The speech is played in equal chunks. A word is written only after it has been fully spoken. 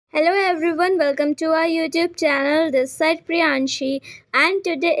Hello everyone, welcome to our YouTube channel. This side Priyanshi, and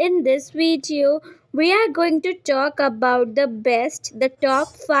today in this video we are going to talk about the top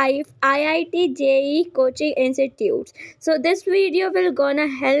 5 IIT JEE coaching institutes. So this video will gonna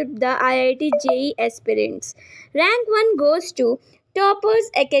help the IIT JEE aspirants. Rank 1 goes to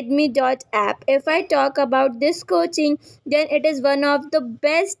toppersacademy.app. If I talk about this coaching, then it is one of the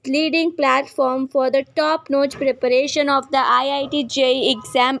best leading platform for the top notch preparation of the IIT JEE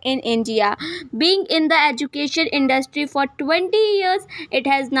exam in India. Being in the education industry for 20 years, it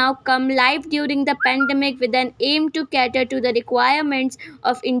has now come live during the pandemic with an aim to cater to the requirements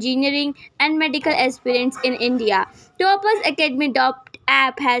of engineering and medical aspirants in India.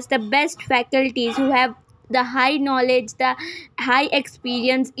 Toppersacademy.app has the best faculties who have the high knowledge, the high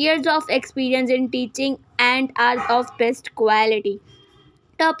experience, years of experience in teaching, and are of best quality.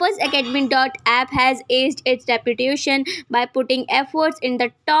 Toppersacademy.app has aced its reputation by putting efforts in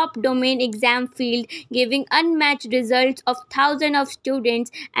the top domain exam field, giving unmatched results of thousands of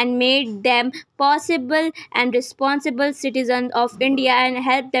students, and made them possible and responsible citizens of India and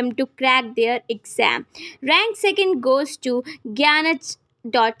help them to crack their exam. Rank second goes to Gohand.com.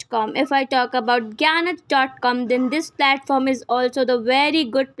 If I talk about Gohand.com, then this platform is also the very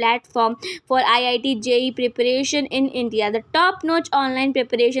good platform for IIT JEE preparation in India. The top-notch online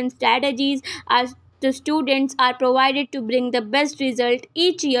preparation strategies are the students are provided to bring the best result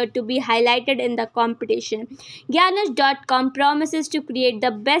each year to be highlighted in the competition. Gohand.com promises to create the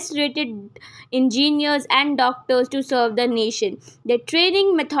best rated engineers and doctors to serve the nation. The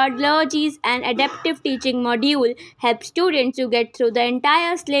training methodologies and adaptive teaching module help students to get through the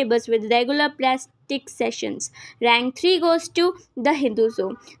entire syllabus with regular plastic sessions. Rank 3 goes to the Hindu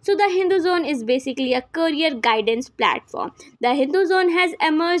Zone. So the Hindu Zone is basically a career guidance platform. The Hindu Zone has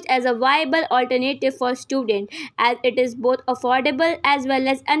emerged as a viable alternative for students as it is both affordable as well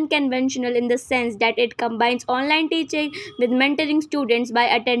as unconventional in the sense that it combines online teaching with mentoring students by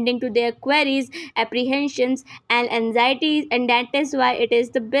attending to their queries, apprehensions, and anxieties, and that is why it is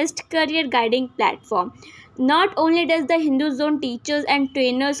the best career guiding platform. Not only does the Hindu Zone teachers and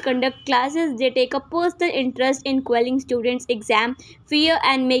trainers conduct classes, they take a personal interest in quelling students' exam fear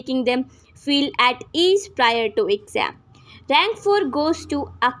and making them feel at ease prior to exam. Rank 4 goes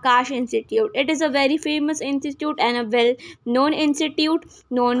to Akash Institute. It is a very famous institute and a well-known institute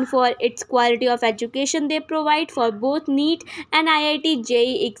known for its quality of education they provide for both NEET and IIT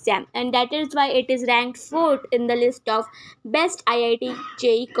JEE exam, and that is why it is ranked 4th in the list of best IIT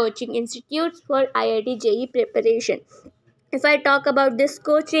JEE coaching institutes for IIT JEE preparation. If I talk about this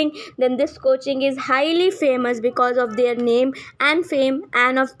coaching, then this coaching is highly famous because of their name and fame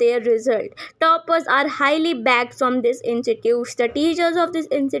and of their result. Toppers are highly backed from this institute. The teachers of this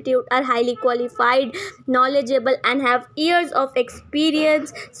institute are highly qualified, knowledgeable, and have years of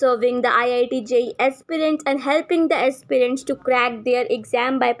experience serving the IIT JEE aspirants and helping the aspirants to crack their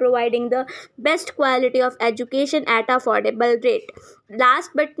exam by providing the best quality of education at affordable rate.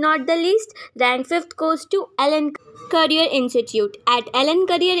 Last but not the least, rank 5th goes to Ellen Career Institute. At Ellen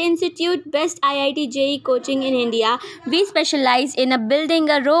Career Institute, best IIT JEE coaching in India, we specialize in building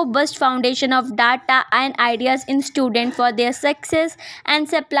a robust foundation of data and ideas in students for their success and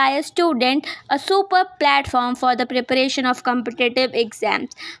supply a student a super platform for the preparation of competitive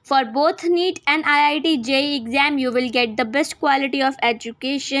exams. For both NEET and IIT JEE exam, you will get the best quality of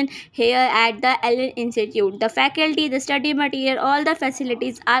education here at the Ellen Institute. The faculty, the study material, all the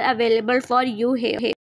facilities are available for you here.